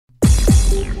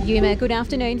Yuma, good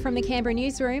afternoon from the Canberra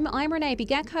newsroom. I'm Renee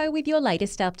Bigacco with your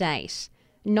latest update.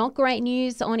 Not great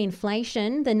news on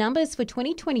inflation. The numbers for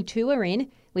 2022 are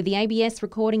in, with the ABS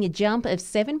recording a jump of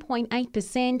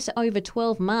 7.8% over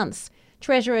 12 months.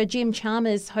 Treasurer Jim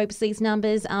Chalmers hopes these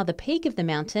numbers are the peak of the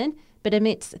mountain, but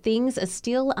admits things are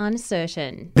still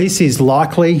uncertain. This is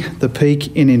likely the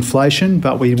peak in inflation,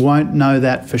 but we won't know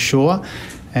that for sure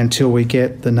until we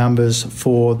get the numbers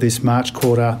for this March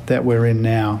quarter that we're in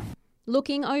now.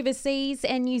 Looking overseas,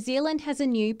 and New Zealand has a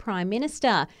new Prime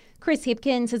Minister. Chris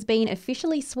Hipkins has been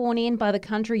officially sworn in by the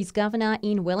country's governor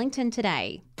in Wellington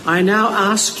today. I now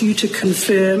ask you to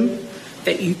confirm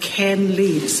that you can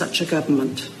lead such a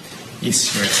government.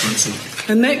 Yes, Your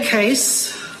Excellency. In that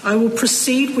case, I will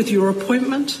proceed with your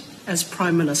appointment as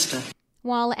Prime Minister.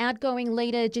 While outgoing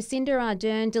leader Jacinda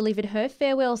Ardern delivered her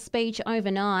farewell speech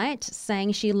overnight,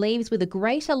 saying she leaves with a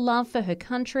greater love for her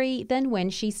country than when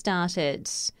she started.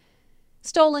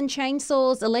 Stolen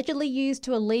chainsaws allegedly used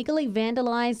to illegally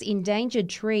vandalise endangered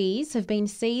trees have been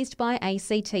seized by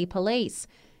ACT police.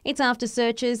 It's after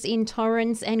searches in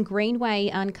Torrens and Greenway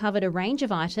uncovered a range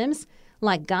of items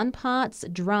like gun parts,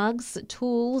 drugs,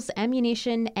 tools,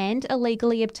 ammunition and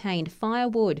illegally obtained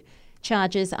firewood.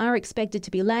 Charges are expected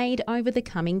to be laid over the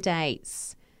coming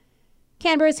days.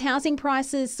 Canberra's housing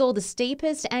prices saw the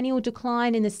steepest annual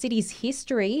decline in the city's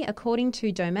history, according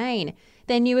to Domain.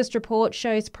 Their newest report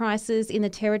shows prices in the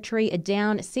territory are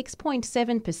down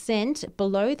 6.7%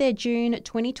 below their June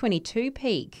 2022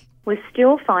 peak. We're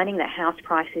still finding that house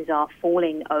prices are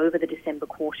falling over the December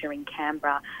quarter in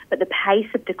Canberra, but the pace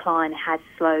of decline has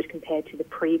slowed compared to the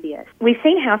previous. We've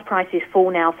seen house prices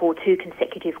fall now for 2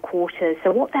 consecutive quarters,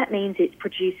 so what that means is it's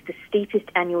produced the steepest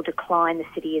annual decline the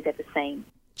city has ever seen.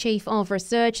 Chief of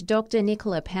Research Dr.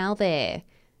 Nicola Powell there.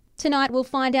 Tonight we'll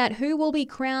find out who will be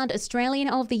crowned Australian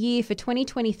of the Year for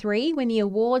 2023 when the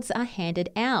awards are handed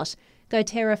out.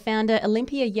 GoTerra founder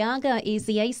Olympia Yaga is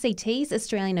the ACT's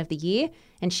Australian of the Year,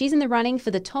 and she's in the running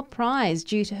for the top prize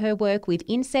due to her work with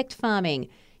insect farming.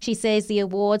 She says the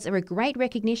awards are a great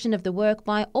recognition of the work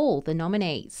by all the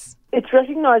nominees. It's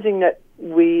recognising that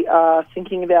we are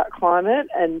thinking about climate,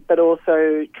 but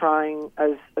also trying,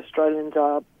 as Australians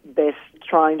are best,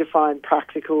 trying to find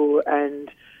practical and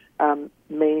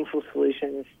meaningful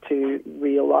solutions to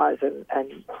realise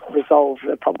and resolve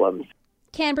the problems.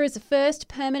 Canberra's first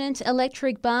permanent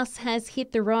electric bus has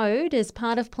hit the road as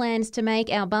part of plans to make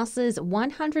our buses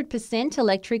 100%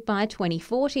 electric by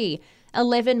 2040.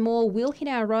 11 more will hit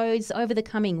our roads over the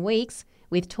coming weeks,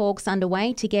 with talks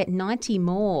underway to get 90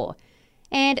 more.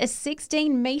 And a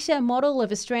 16-metre model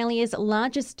of Australia's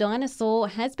largest dinosaur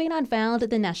has been unveiled at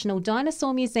the National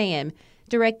Dinosaur Museum.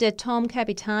 Director Tom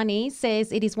Capitani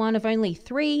says it is one of only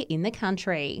 3 in the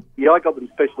country. Yeah, I got them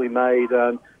specially made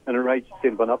and arranged to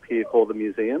send one up here for the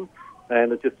museum.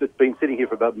 And it's been sitting here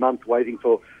for about a month waiting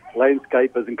for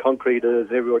landscapers and concreters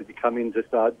and everybody to come in to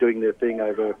start doing their thing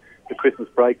over the Christmas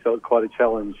break, so it's quite a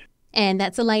challenge. And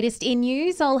that's the latest in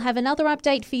news. I'll have another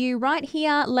update for you right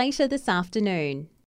here later this afternoon.